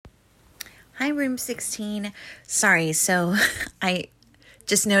Hi, room 16. Sorry, so I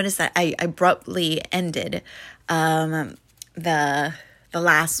just noticed that I abruptly ended the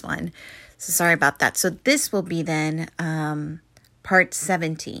last one. So sorry about that. So this will be then part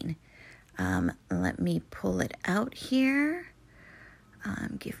 17. Let me pull it out here.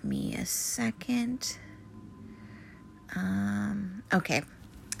 Give me a second. Okay.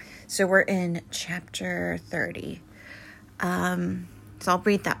 So we're in chapter 30. So I'll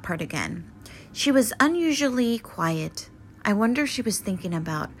read that part again. She was unusually quiet. I wonder if she was thinking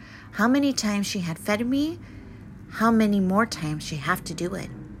about how many times she had fed me, how many more times she'd have to do it.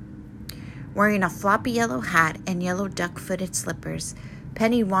 Wearing a floppy yellow hat and yellow duck-footed slippers,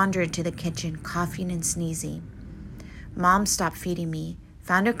 Penny wandered to the kitchen, coughing and sneezing. Mom stopped feeding me,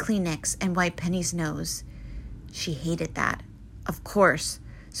 found a Kleenex, and wiped Penny's nose. She hated that, of course,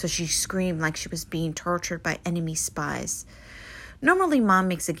 so she screamed like she was being tortured by enemy spies. Normally, Mom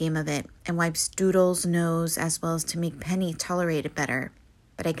makes a game of it and wipes Doodle's nose as well as to make Penny tolerate it better,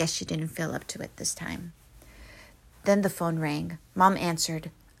 but I guess she didn't feel up to it this time. Then the phone rang. Mom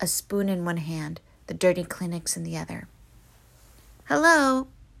answered, a spoon in one hand, the dirty Kleenex in the other. Hello?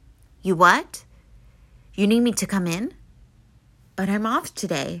 You what? You need me to come in? But I'm off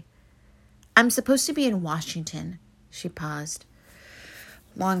today. I'm supposed to be in Washington. She paused.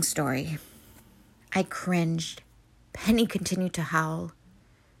 Long story. I cringed. Penny continued to howl.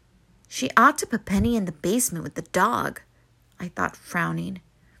 She ought to put Penny in the basement with the dog, I thought, frowning.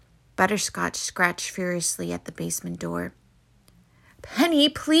 Butterscotch scratched furiously at the basement door. Penny,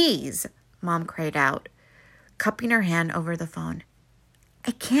 please, Mom cried out, cupping her hand over the phone.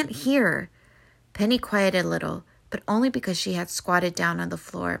 I can't hear. Penny quieted a little, but only because she had squatted down on the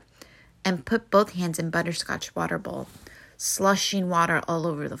floor and put both hands in Butterscotch's water bowl, slushing water all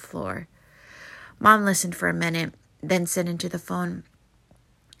over the floor. Mom listened for a minute, then said into the phone,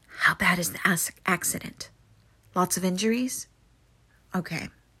 How bad is the accident? Lots of injuries? Okay,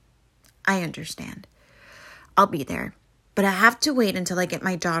 I understand. I'll be there, but I have to wait until I get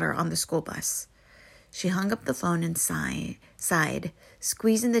my daughter on the school bus. She hung up the phone and sighed,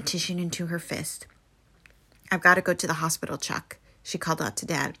 squeezing the tissue into her fist. I've got to go to the hospital, Chuck, she called out to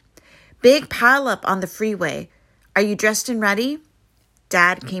Dad. Big pileup on the freeway. Are you dressed and ready?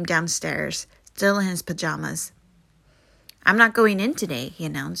 Dad came downstairs, still in his pajamas. I'm not going in today, he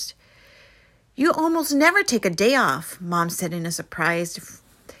announced. You almost never take a day off, Mom said in a surprised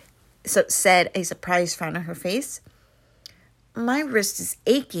frown on her face. My wrist is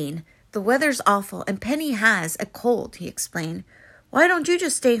aching. The weather's awful, and Penny has a cold, he explained. Why don't you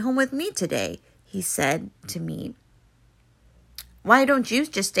just stay home with me today? He said to me. Why don't you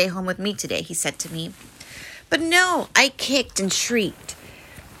just stay home with me today? He said to me. But no, I kicked and shrieked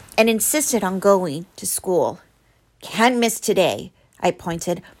and insisted on going to school. Can't miss today, I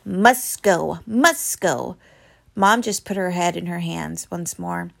pointed. Must go, must go. Mom just put her head in her hands once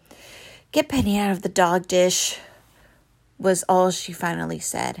more. Get Penny out of the dog dish, was all she finally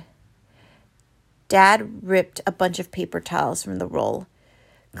said. Dad ripped a bunch of paper towels from the roll,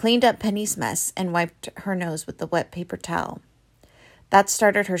 cleaned up Penny's mess, and wiped her nose with the wet paper towel. That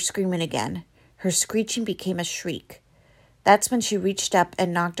started her screaming again. Her screeching became a shriek. That's when she reached up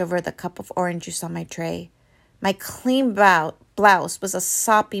and knocked over the cup of orange juice on my tray. My clean blouse was a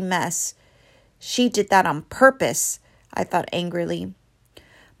soppy mess. She did that on purpose, I thought angrily.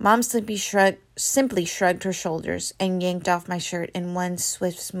 Mom simply shrugged her shoulders and yanked off my shirt in one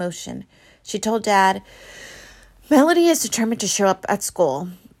swift motion. She told Dad, Melody is determined to show up at school.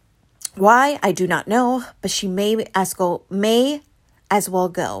 Why, I do not know, but she may as well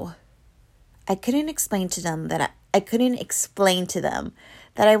go. I couldn't explain to them that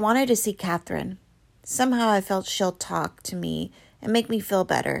I wanted to see Catherine. Somehow I felt she'll talk to me and make me feel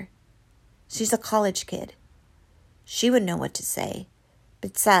better. She's a college kid. She would know what to say.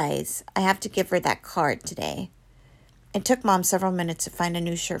 Besides, I have to give her that card today. It took Mom several minutes to find a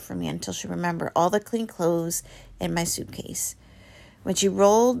new shirt for me until she remembered all the clean clothes in my suitcase. When she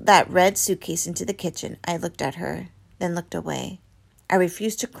rolled that red suitcase into the kitchen, I looked at her, then looked away. I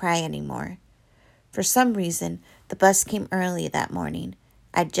refused to cry anymore. For some reason, the bus came early that morning.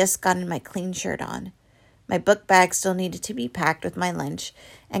 I'd just gotten my clean shirt on. My book bag still needed to be packed with my lunch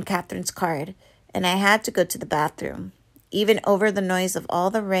and Catherine's card, and I had to go to the bathroom. Even over the noise of all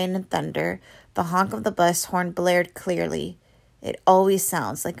the rain and thunder, the honk of the bus horn blared clearly. It always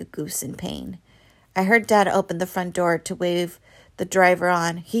sounds like a goose in pain. I heard Dad open the front door to wave the driver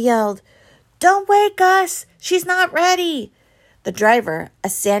on. He yelled, Don't wake us! She's not ready! The driver, a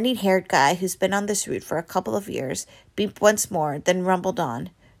sandy-haired guy who's been on this route for a couple of years, beeped once more, then rumbled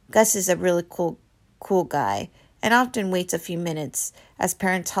on. Gus is a really cool guy, and often waits a few minutes as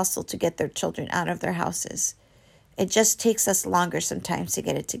parents hustle to get their children out of their houses. It just takes us longer sometimes to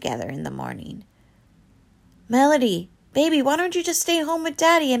get it together in the morning. Melody, baby, why don't you just stay home with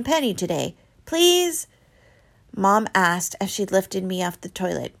Daddy and Penny today, please? Mom asked as she lifted me off the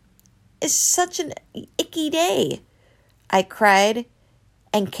toilet. It's such an icky day. I cried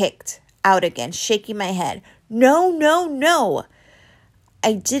and kicked out again, shaking my head. No, no, no.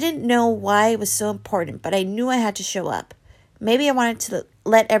 I didn't know why it was so important, but I knew I had to show up. Maybe I wanted to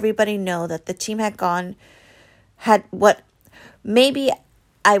let everybody know that the team Maybe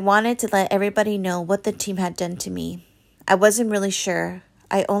I wanted to let everybody know what the team had done to me. I wasn't really sure.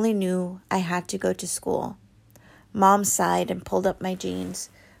 I only knew I had to go to school. Mom sighed and pulled up my jeans.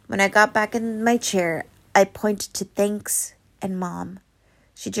 When I got back in my chair, I pointed to thanks and Mom.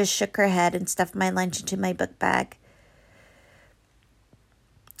 She just shook her head and stuffed my lunch into my book bag.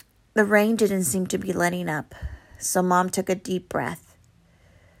 The rain didn't seem to be letting up, so Mom took a deep breath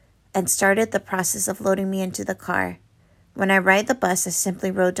and started the process of loading me into the car. When I ride the bus, I simply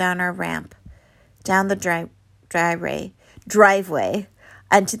rode down our ramp, down the driveway,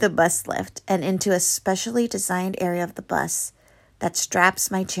 onto the bus lift, and into a specially designed area of the bus that straps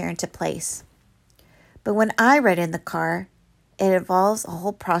my chair into place. But when I ride in the car, it involves a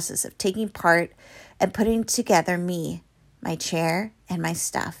whole process of taking part and putting together me, my chair, and my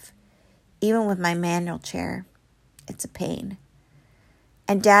stuff. Even with my manual chair, it's a pain.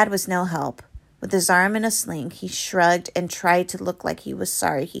 And Dad was no help. With his arm in a sling, he shrugged and tried to look like he was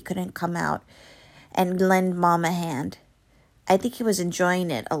sorry he couldn't come out and lend Mom a hand. I think he was enjoying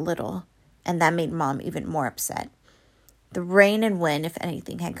it a little, and that made Mom even more upset. The rain and wind, if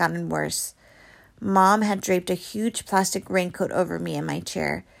anything, had gotten worse. Mom had draped a huge plastic raincoat over me and my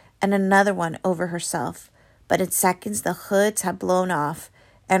chair, and another one over herself. But in seconds, the hoods had blown off,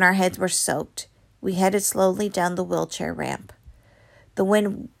 and our heads were soaked. We headed slowly down the wheelchair ramp, the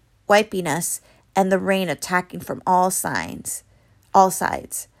wind wiping us and the rain attacking from all sides.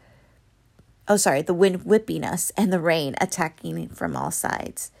 The wind whipping us and the rain attacking from all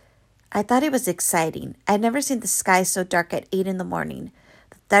sides. I thought it was exciting. I'd never seen the sky so dark at 8 a.m. The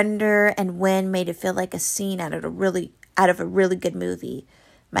thunder and wind made it feel like a scene out of a really good movie.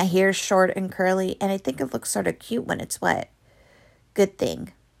 My hair's short and curly, and I think it looks sort of cute when it's wet. Good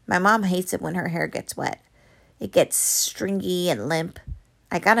thing. My mom hates it when her hair gets wet. It gets stringy and limp.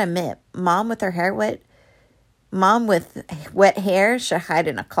 I gotta admit, Mom with wet hair should hide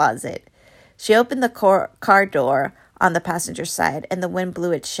in a closet. She opened the car door on the passenger side, and the wind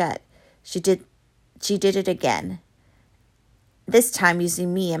blew it shut. She did it again, this time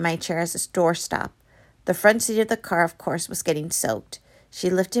using me and my chair as a doorstop. The front seat of the car, of course, was getting soaked. She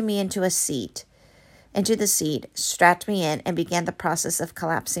lifted me into the seat, strapped me in, and began the process of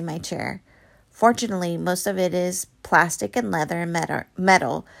collapsing my chair. Fortunately, most of it is plastic and leather and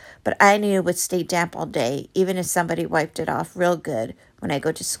metal, but I knew it would stay damp all day, even if somebody wiped it off real good when I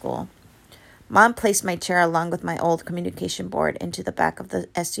go to school. Mom placed my chair along with my old communication board into the back of the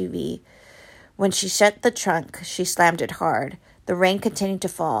SUV. When she shut the trunk, she slammed it hard. The rain continued to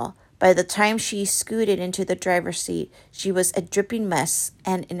fall. By the time she scooted into the driver's seat, she was a dripping mess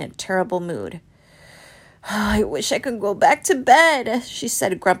and in a terrible mood. Oh, I wish I could go back to bed, she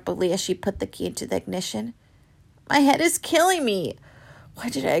said grumpily as she put the key into the ignition. My head is killing me. Why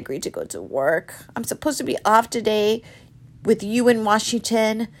did I agree to go to work? I'm supposed to be off today with you in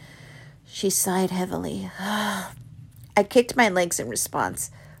Washington. She sighed heavily. I kicked my legs in response,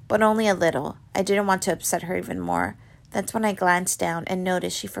 but only a little. I didn't want to upset her even more. That's when I glanced down and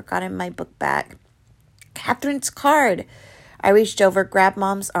noticed she forgot in my book bag Catherine's card. I reached over, grabbed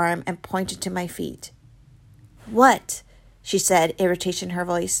Mom's arm, and pointed to my feet. What? She said, irritation in her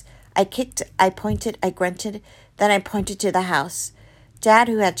voice. I kicked, I pointed, I grunted, then I pointed to the house. Dad,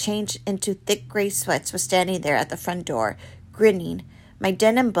 who had changed into thick gray sweats, was standing there at the front door, grinning, my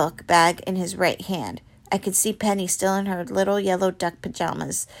denim book bag in his right hand. I could see Penny still in her little yellow duck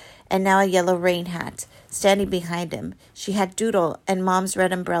pajamas, and now a yellow rain hat, standing behind him. She had Doodle and Mom's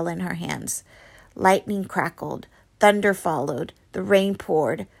red umbrella in her hands. Lightning crackled. Thunder followed. The rain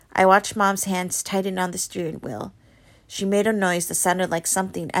poured. I watched Mom's hands tighten on the steering wheel. She made a noise that sounded like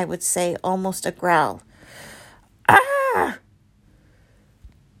something I would say, almost a growl. Ah!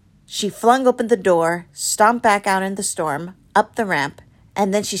 She flung open the door, stomped back out in the storm, up the ramp,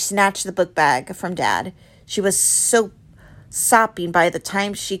 and then she snatched the book bag from Dad. She was so sopping by the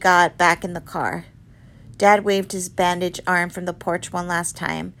time she got back in the car. Dad waved his bandaged arm from the porch one last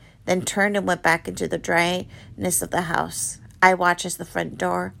time, then turned and went back into the dryness of the house. I watched as the front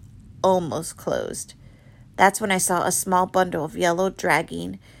door almost closed. That's when I saw a small bundle of yellow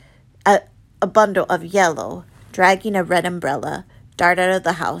dragging dragging a red umbrella, dart out of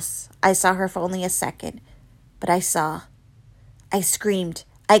the house. I saw her for only a second, but I saw. I screamed.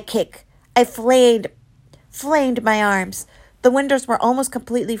 I kicked. I flamed my arms. The windows were almost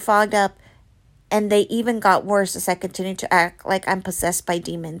completely fogged up, and they even got worse as I continued to act like I'm possessed by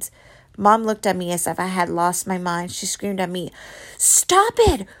demons. Mom looked at me as if I had lost my mind. She screamed at me, "Stop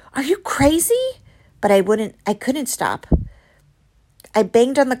it! Are you crazy?" But I couldn't stop. I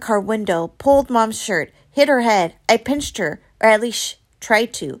banged on the car window, pulled Mom's shirt, hit her head. I pinched her, or at least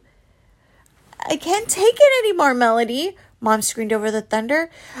tried to. "I can't take it anymore, Melody," Mom screamed over the thunder.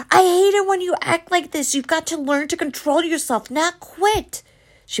 "I hate it when you act like this. You've got to learn to control yourself, not quit."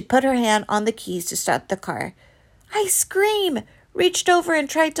 She put her hand on the keys to start the car. I screamed, reached over and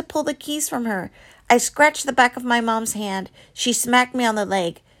tried to pull the keys from her. I scratched the back of my mom's hand. She smacked me on the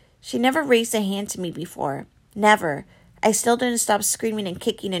leg. She never raised a hand to me before. Never. I still didn't stop screaming and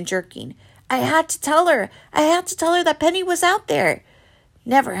kicking and jerking. I had to tell her. I had to tell her that Penny was out there.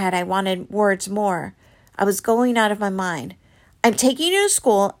 Never had I wanted words more. I was going out of my mind. "I'm taking you to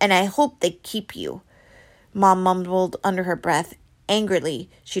school, and I hope they keep you," Mom mumbled under her breath. Angrily,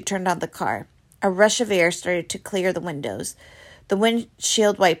 she turned on the car. A rush of air started to clear the windows. The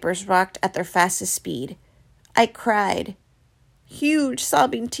windshield wipers rocked at their fastest speed. I cried. Huge,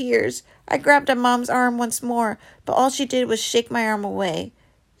 sobbing tears. I grabbed at Mom's arm once more, but all she did was shake my arm away.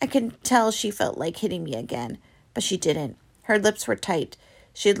 I could tell she felt like hitting me again, but she didn't. Her lips were tight.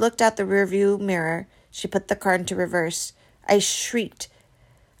 She had looked out the rearview mirror. She put the car into reverse. I shrieked.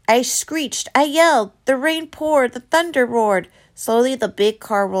 I screeched. I yelled. The rain poured. The thunder roared. Slowly, the big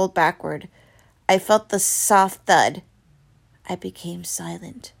car rolled backward. I felt the soft thud. I became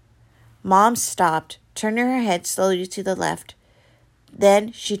silent. Mom stopped, turning her head slowly to the left.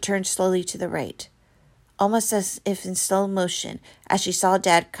 Then she turned slowly to the right, almost as if in slow motion, as she saw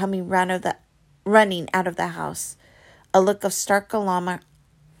Dad coming running out of the house. A look of stark alarm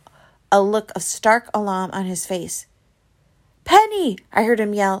on his face. "Penny!" I heard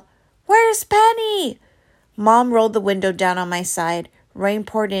him yell. "Where's Penny?" Mom rolled the window down on my side. Rain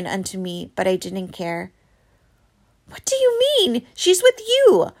poured in unto me, but I didn't care. "What do you mean? She's with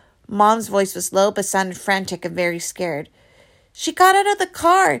you!" Mom's voice was low but sounded frantic and very scared. "She got out of the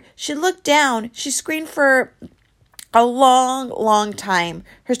car. She looked down. She screamed for a long, long time.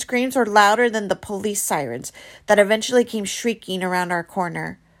 Her screams were louder than the police sirens that eventually came shrieking around our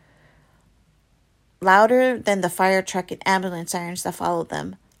corner. Louder than the fire truck and ambulance sirens that followed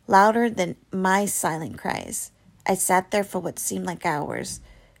them. Louder than my silent cries. I sat there for what seemed like hours,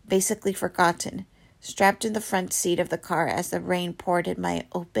 basically forgotten, strapped in the front seat of the car as the rain poured in my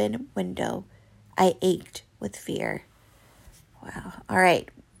open window. I ached with fear. Wow. All right.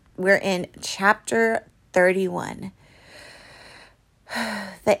 We're in chapter 31.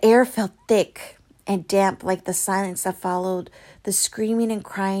 The air felt thick and damp like the silence that followed the screaming and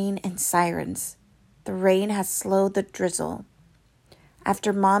crying and sirens. The rain had slowed the drizzle.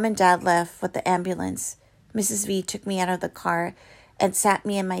 After Mom and Dad left with the ambulance, Mrs. V took me out of the car and sat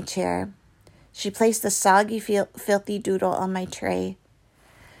me in my chair. She placed the soggy, filthy doodle on my tray.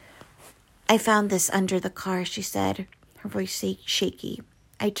 "I found this under the car," she said, her voice shaky.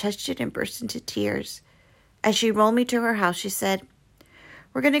 I touched it and burst into tears. As she rolled me to her house, she said,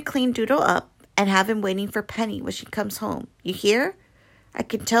 "We're going to clean Doodle up and have him waiting for Penny when she comes home. You hear?" I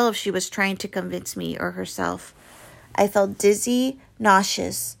could tell if she was trying to convince me or herself. I felt dizzy,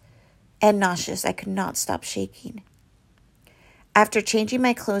 nauseous. I could not stop shaking. After changing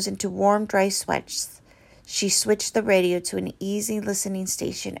my clothes into warm, dry sweats, she switched the radio to an easy listening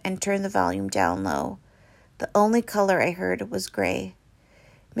station and turned the volume down low. The only color I heard was gray.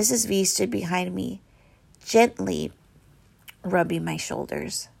 Mrs. V stood behind me, gently rubbing my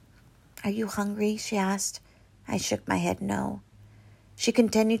shoulders. "Are you hungry?" she asked. I shook my head no. She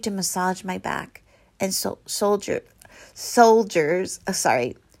continued to massage my back and shoulders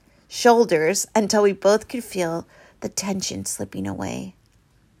until we both could feel the tension slipping away.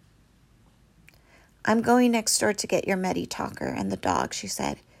 "I'm going next door to get your Medi Talker and the dog," she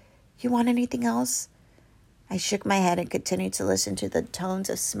said. "You want anything else?" I shook my head and continued to listen to the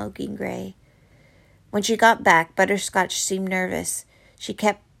tones of smoking gray. When she got back, Butterscotch seemed nervous. She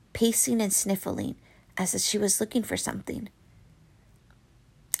kept pacing and sniffling, as if she was looking for something.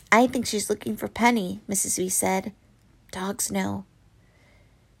 "I think she's looking for Penny," Mrs. V said. "Dogs know."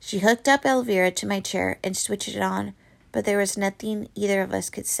 She hooked up Elvira to my chair and switched it on, but there was nothing either of us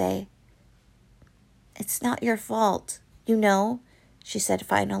could say. "It's not your fault, you know," she said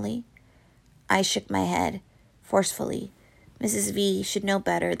finally. I shook my head, forcefully. Mrs. V should know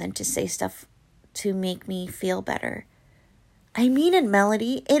better than to say stuff to make me feel better. "I mean it,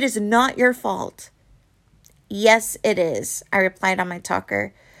 Melody. It is not your fault." Yes, it is, I replied on my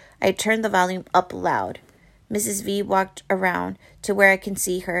talker. I turned the volume up loud. Mrs. V walked around to where I can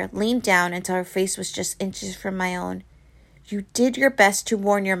see her, leaned down until her face was just inches from my own. You did your best to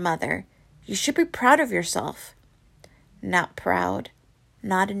warn your mother. You should be proud of yourself. Not proud.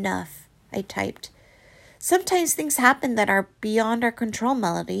 Not enough, I typed. Sometimes things happen that are beyond our control,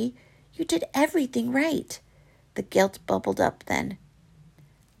 Melody. You did everything right. The guilt bubbled up then.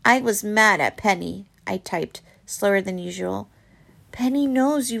 I was mad at Penny, I typed, slower than usual. Penny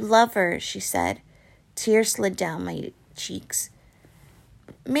knows you love her, she said. Tears slid down my cheeks.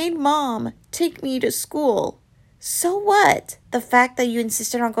 Made Mom take me to school. So what? The fact that you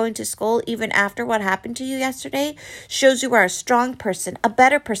insisted on going to school even after what happened to you yesterday shows you are a strong person, a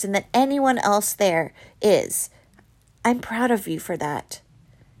better person than anyone else there is. I'm proud of you for that.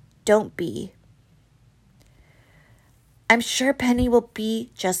 Don't be. I'm sure Penny will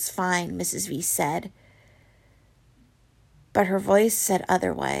be just fine, Mrs. V said. But her voice said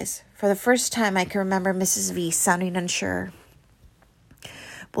otherwise. For the first time, I can remember Mrs. V sounding unsure.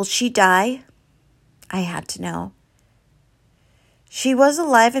 Will she die? I had to know. She was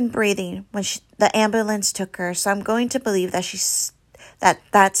alive and breathing when the ambulance took her, so I'm going to believe that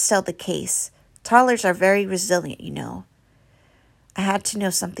that's still the case. Toddlers are very resilient, you know. I had to know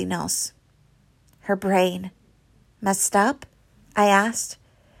something else. Her brain. Messed up? I asked.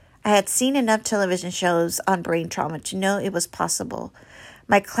 I had seen enough television shows on brain trauma to know it was possible.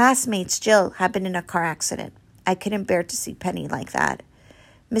 My classmates, Jill, had been in a car accident. I couldn't bear to see Penny like that.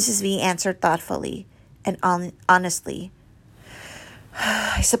 Mrs. V answered thoughtfully and honestly.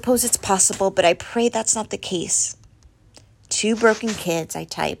 I suppose it's possible, but I pray that's not the case. 2 broken kids, I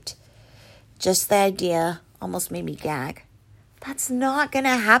typed. Just the idea almost made me gag. That's not going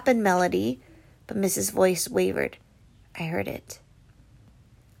to happen, Melody. But Mrs. Voice wavered. I heard it.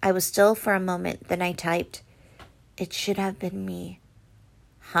 I was still for a moment, then I typed, it should have been me.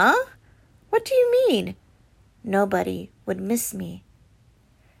 Huh? What do you mean? Nobody would miss me.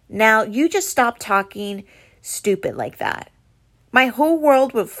 Now, you just stop talking stupid like that. My whole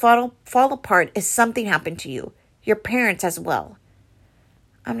world would fall apart if something happened to you. Your parents as well.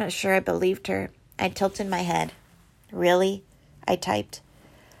 I'm not sure I believed her. I tilted my head. Really? I typed.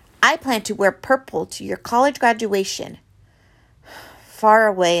 I plan to wear purple to your college graduation. Far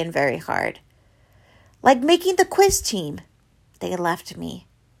away and very hard. Like making the quiz team. They left me.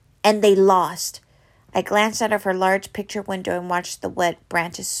 And they lost. I glanced out of her large picture window and watched the wet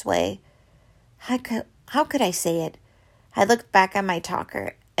branches sway. How could I say it? I looked back at my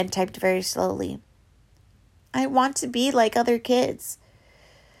talker and typed very slowly. I want to be like other kids.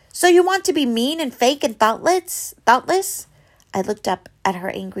 So you want to be mean and fake and thoughtless? I looked up at her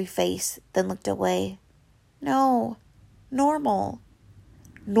angry face, then looked away. No, normal.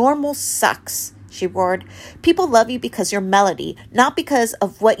 Normal sucks, she roared. People love you because you're Melody, not because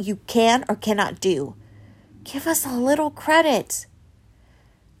of what you can or cannot do. Give us a little credit.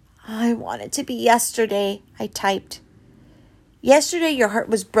 I want it to be yesterday, I typed. Yesterday your heart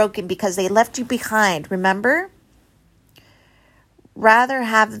was broken because they left you behind, remember? Rather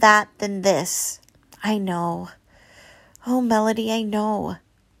have that than this. I know. Oh, Melody, I know.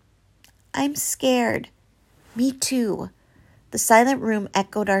 I'm scared. Me too. The silent room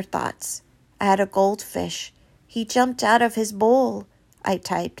echoed our thoughts. I had a goldfish. He jumped out of his bowl, I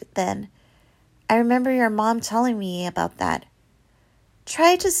typed then. I remember your mom telling me about that.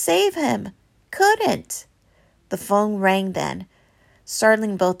 Tried to save him. Couldn't. The phone rang then,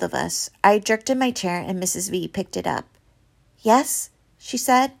 startling both of us. I jerked in my chair and Mrs. V picked it up. Yes, she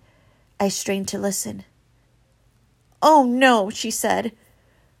said. I strained to listen. Oh, no, she said.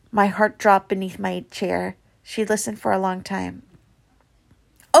 My heart dropped beneath my chair. She listened for a long time.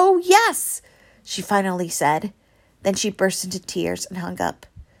 Oh, yes, she finally said. Then she burst into tears and hung up.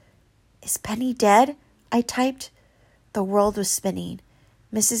 Is Penny dead? I typed. The world was spinning.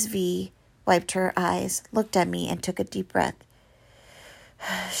 Mrs. V wiped her eyes, looked at me, and took a deep breath.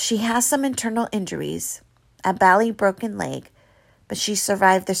 She has some internal injuries, a badly broken leg, but she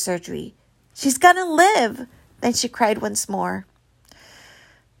survived the surgery. She's gonna live! Then she cried once more.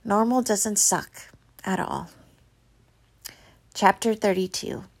 Normal doesn't suck at all. Chapter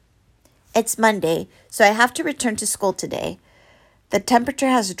 32. It's Monday, so I have to return to school today. The temperature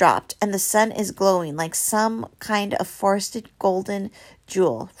has dropped, and the sun is glowing like some kind of frosted golden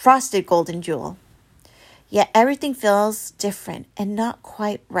jewel. Yet everything feels different and not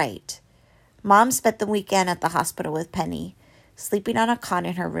quite right. Mom spent the weekend at the hospital with Penny, sleeping on a cot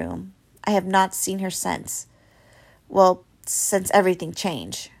in her room. I have not seen her since. Well, since everything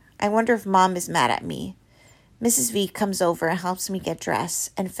changed. I wonder if Mom is mad at me. Mrs. V comes over and helps me get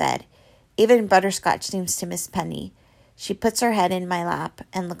dressed and fed, Even Butterscotch seems to miss Penny. She puts her head in my lap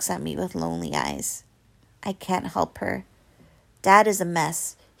and looks at me with lonely eyes. I can't help her. Dad is a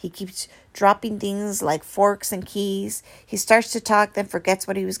mess. He keeps dropping things like forks and keys. He starts to talk, then forgets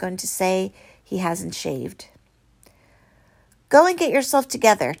what he was going to say. He hasn't shaved. Go and get yourself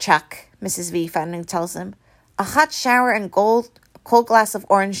together, Chuck, Mrs. V finally tells him. A hot shower and cold glass of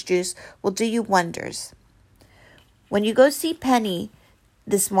orange juice will do you wonders. When you go see Penny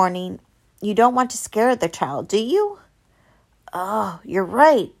this morning, you don't want to scare the child, do you? Oh, you're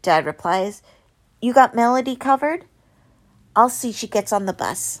right, Dad replies. You got Melody covered? I'll see she gets on the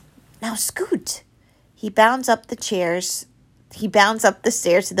bus. Now scoot. He bounds up the stairs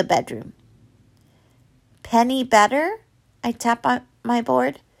to the bedroom. Penny better? I tap on my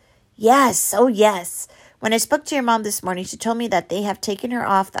board. Yes, oh yes. When I spoke to your mom this morning, she told me that they have taken her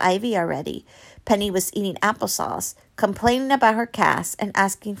off the IV already. Penny was eating applesauce, complaining about her cast, and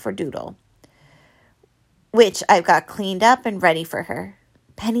asking for Doodle, which I've got cleaned up and ready for her.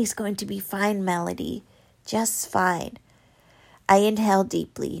 Penny's going to be fine, Melody. Just fine. I inhale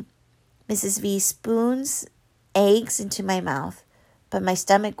deeply. Mrs. V spoons eggs into my mouth, but my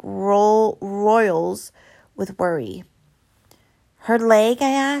stomach roils with worry. Her leg, I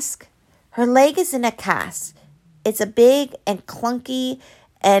ask? Her leg is in a cast. It's a big and clunky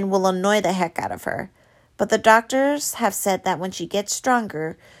and will annoy the heck out of her. But the doctors have said that when she gets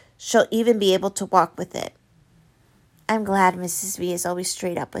stronger, she'll even be able to walk with it. I'm glad Mrs. V is always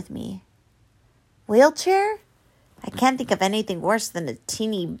straight up with me. Wheelchair? I can't think of anything worse than a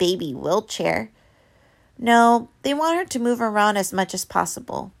teeny baby wheelchair. No, they want her to move around as much as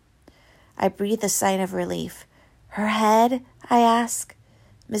possible. I breathe a sigh of relief. Her head, I ask.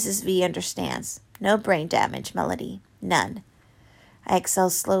 Mrs. V understands. No brain damage, Melody. None. I exhale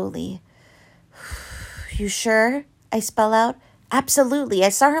slowly. You sure? I spell out. Absolutely. I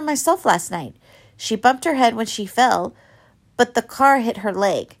saw her myself last night. She bumped her head when she fell, but the car hit her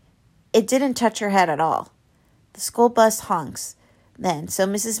leg. It didn't touch her head at all. The school bus honks then, so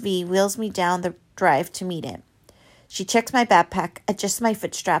Mrs. V wheels me down the drive to meet it. She checks my backpack, adjusts my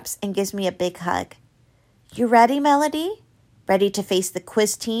foot straps, and gives me a big hug. You ready, Melody? Ready to face the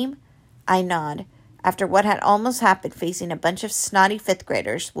quiz team? I nod. After what had almost happened, facing a bunch of snotty fifth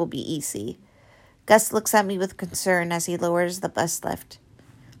graders will be easy. Gus looks at me with concern as he lowers the bus lift.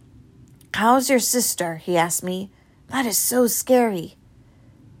 How's your sister? He asks me. That is so scary.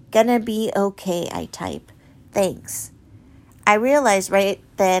 Gonna be okay, I type. Thanks. I realize right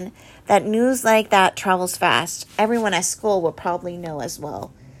then that news like that travels fast. Everyone at school will probably know as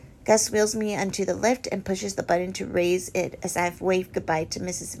well. Gus wheels me onto the lift and pushes the button to raise it as I've waved goodbye to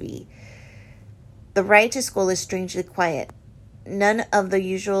Mrs. V. The ride to school is strangely quiet. None of the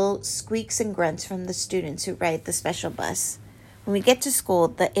usual squeaks and grunts from the students who ride the special bus. When we get to school,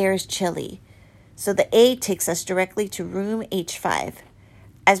 the air is chilly, so the aide takes us directly to room H5.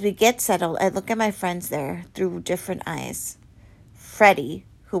 As we get settled, I look at my friends there through different eyes. Freddie,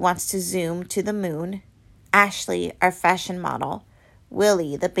 who wants to zoom to the moon. Ashley, our fashion model.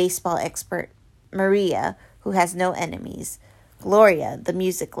 Willie, the baseball expert. Maria, who has no enemies. Gloria, the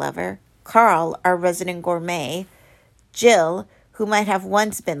music lover. Carl, our resident gourmet. Jill, who might have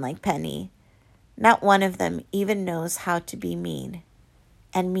once been like Penny. Not one of them even knows how to be mean.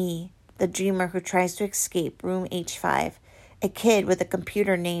 And me, the dreamer who tries to escape room H5, a kid with a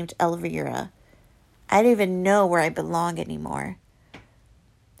computer named Elvira. I don't even know where I belong anymore.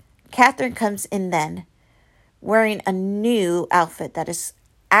 Catherine comes in then, wearing a new outfit that is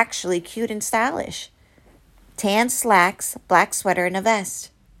actually cute and stylish. Tan slacks, black sweater, and a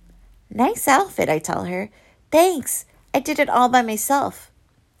vest. Nice outfit, I tell her. Thanks. I did it all by myself.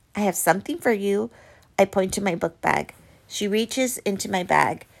 I have something for you. I point to my book bag. She reaches into my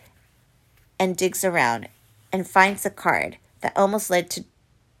bag and digs around and finds the card that almost led to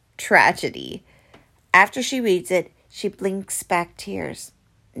tragedy. After she reads it, she blinks back tears.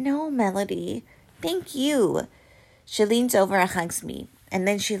 No, Melody. Thank you. She leans over and hugs me, and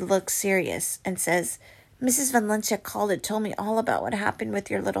then she looks serious and says, Mrs. Valencia called and told me all about what happened with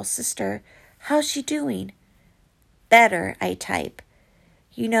your little sister. How's she doing? Better, I type.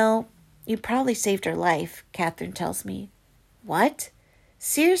 You know, you probably saved her life, Catherine tells me. What?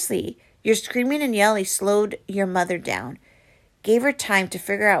 Seriously, your screaming and yelling slowed your mother down. Gave her time to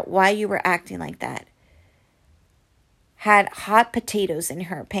figure out why you were acting like that. Had hot potatoes in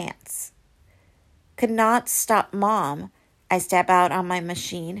her pants. Could not stop Mom. I step out on my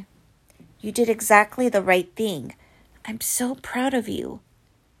machine. You did exactly the right thing. I'm so proud of you.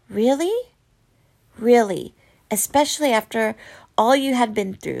 Really? Really, especially after all you had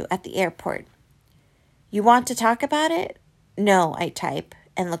been through at the airport. You want to talk about it? No, I type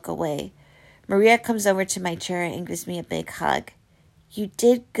and look away. Maria comes over to my chair and gives me a big hug. You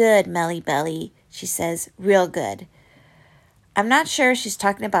did good, Melly Belly, she says, real good. I'm not sure if she's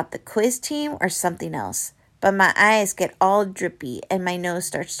talking about the quiz team or something else, but my eyes get all drippy and my nose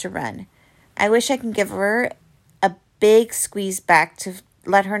starts to run. I wish I can give her a big squeeze back to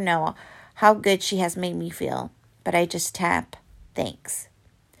let her know how good she has made me feel, but I just tap, thanks.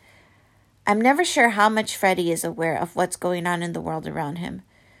 I'm never sure how much Freddie is aware of what's going on in the world around him,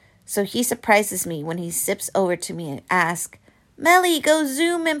 so he surprises me when he zips over to me and asks, Melly, go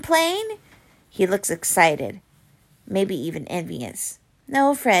Zoom and plane? He looks excited, maybe even envious.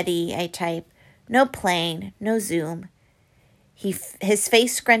 No, Freddie, I type. No plane, no Zoom. His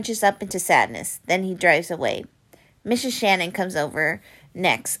face scrunches up into sadness. Then he drives away. Mrs. Shannon comes over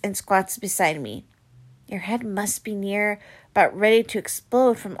next and squats beside me. Your head must be near about ready to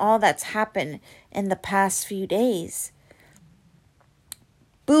explode from all that's happened in the past few days.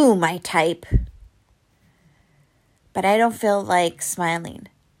 Boom, I type. But I don't feel like smiling.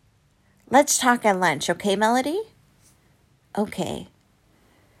 Let's talk at lunch, okay, Melody? Okay.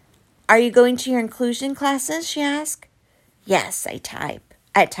 Are you going to your inclusion classes, she asked. Yes, I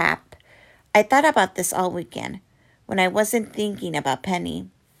tap. I thought about this all weekend. When I wasn't thinking about Penny,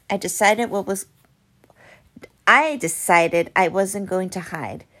 I decided I wasn't going to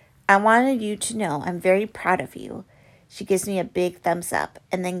hide. I wanted you to know I'm very proud of you. She gives me a big thumbs up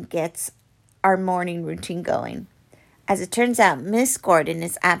and then gets our morning routine going. As it turns out, Miss Gordon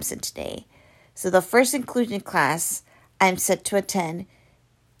is absent today, so the first inclusion class I'm set to attend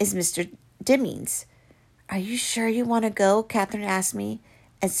is Mr. Dimmings. Are you sure you want to go? Catherine asked me.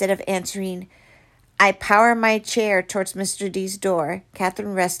 Instead of answering, I power my chair towards Mr. D's door.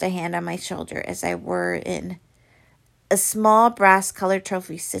 Catherine rests a hand on my shoulder as I whir in. A small brass-colored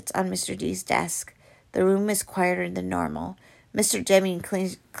trophy sits on Mr. D's desk. The room is quieter than normal. Mr. Deming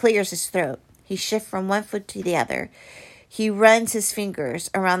clears his throat. He shifts from one foot to the other. He runs his fingers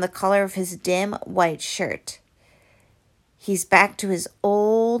around the collar of his dim white shirt. He's back to his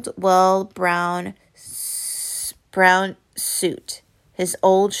old, brown suit. His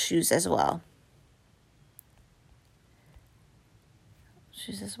old shoes as well.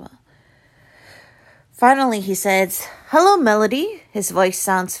 Finally, he says, Hello, Melody. His voice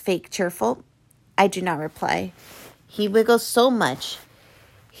sounds fake cheerful. I do not reply. He wiggles so much.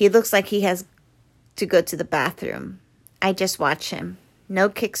 He looks like he has to go to the bathroom. I just watch him. No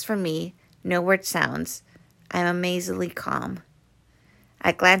kicks from me. No word sounds. I'm amazingly calm.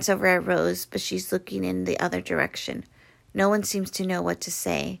 I glance over at Rose, but she's looking in the other direction. No one seems to know what to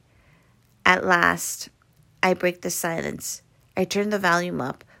say. At last, I break the silence. I turn the volume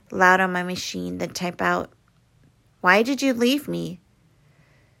up, loud on my machine, then type out, Why did you leave me?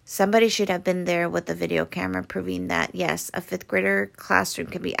 Somebody should have been there with a video camera proving that, yes, a fifth grader classroom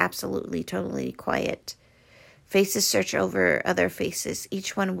can be absolutely, totally quiet. Faces search over other faces,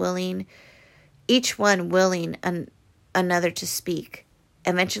 each one willing another to speak.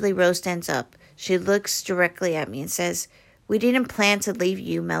 Eventually, Rose stands up. She looks directly at me and says, We didn't plan to leave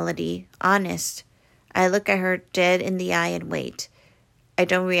you, Melody. Honest. I look at her dead in the eye and wait. I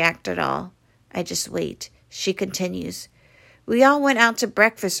don't react at all. I just wait. She continues, We all went out to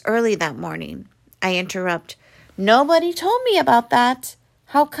breakfast early that morning. I interrupt. Nobody told me about that.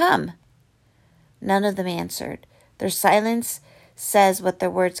 How come? None of them answered. Their silence says what their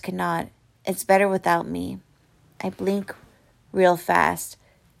words cannot. It's better without me. I blink real fast.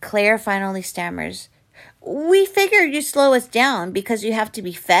 Claire finally stammers. We figured you'd slow us down because you have to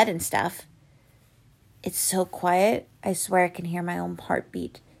be fed and stuff. It's so quiet, I swear I can hear my own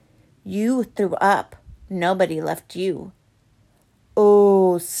heartbeat. You threw up. Nobody left you.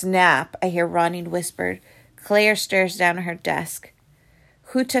 Oh, snap, I hear Ronnie whispered. Claire stares down at her desk.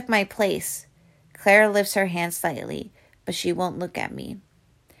 Who took my place? Claire lifts her hand slightly, but she won't look at me.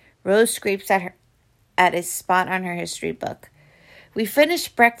 Rose scrapes at a spot on her history book. We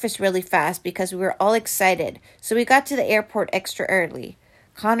finished breakfast really fast because we were all excited, so we got to the airport extra early.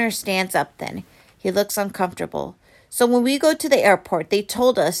 Connor stands up then. He looks uncomfortable. So when we go to the airport, they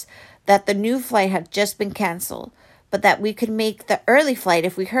told us that the new flight had just been canceled, but that we could make the early flight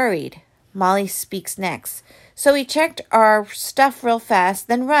if we hurried. Molly speaks next. So we checked our stuff real fast,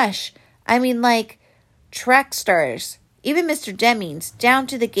 then rush. I mean, like track stars. Even Mr. Demings down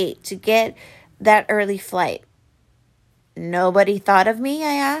to the gate to get that early flight. Nobody thought of me,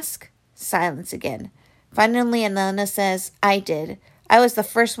 I ask. Silence again. Finally, Alana says, I did. I was the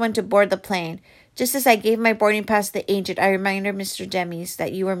first one to board the plane. Just as I gave my boarding pass to the agent, I reminded Mr. Demings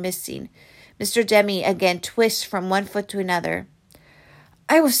that you were missing. Mr. Demi again twists from one foot to another.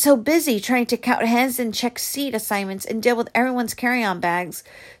 I was so busy trying to count heads and check seat assignments and deal with everyone's carry-on bags.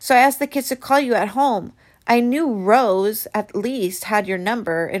 So I asked the kids to call you at home. I knew Rose at least had your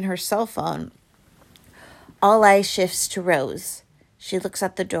number in her cell phone. All eyes shifts to Rose. She looks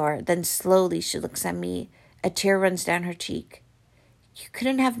at the door. Then slowly she looks at me. A tear runs down her cheek. You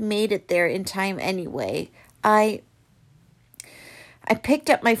couldn't have made it there in time anyway. I picked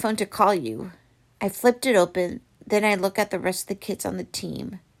up my phone to call you. I flipped it open. Then I look at the rest of the kids on the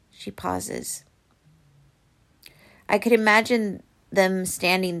team. She pauses. I could imagine them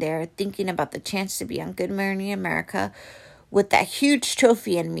standing there thinking about the chance to be on Good Morning America with that huge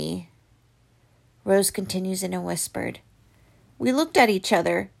trophy in me. Rose continues in a whisper. We looked at each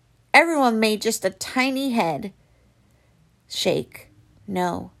other. Everyone made just a tiny head shake.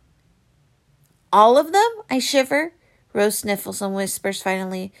 No. All of them? I shiver. Rose sniffles and whispers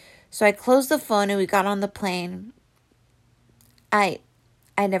finally. So I closed the phone and we got on the plane. I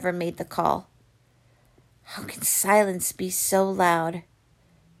never made the call. How can silence be so loud?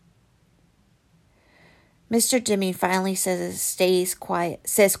 Mr. Deming finally says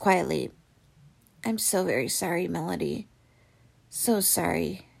quietly, I'm so very sorry, Melody. So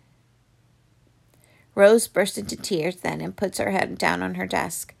sorry. Rose bursts into tears then and puts her head down on her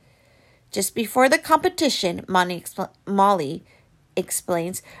desk. Just before the competition, Molly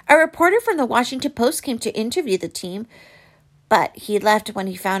explains, a reporter from the Washington Post came to interview the team, but he left when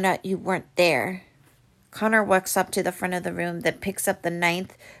he found out you weren't there. Connor walks up to the front of the room, then picks up the 9th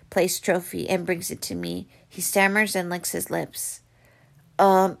place trophy and brings it to me. He stammers and licks his lips.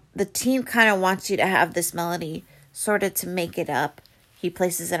 The team kind of wants you to have this, Melody, sort of to make it up. He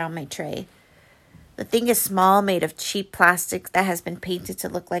places it on my tray. The thing is small, made of cheap plastic that has been painted to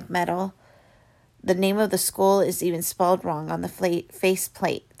look like metal. The name of the school is even spelled wrong on the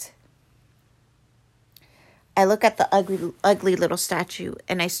faceplate. I look at the ugly little statue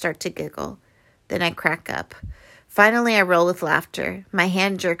and I start to giggle. Then I crack up. Finally, I roll with laughter. My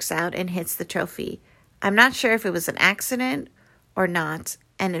hand jerks out and hits the trophy. I'm not sure if it was an accident or not,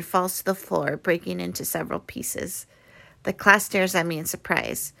 and it falls to the floor, breaking into several pieces. The class stares at me in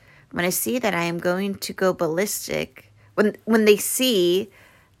surprise. When I see that I am going to go ballistic, when they see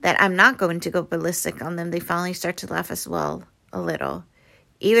that I'm not going to go ballistic on them, they finally start to laugh as well, a little.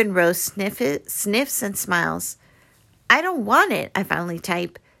 Even Rose sniffs and smiles. I don't want it, I finally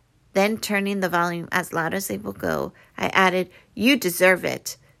type. Then, turning the volume as loud as they will go, I added, you deserve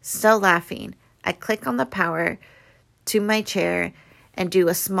it. Still laughing, I click on the power to my chair and do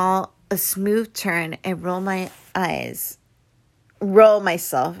a smooth turn and roll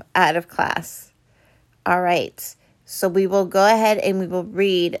myself out of class. All right, so we will go ahead and we will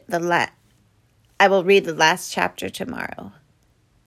read I will read the last chapter tomorrow.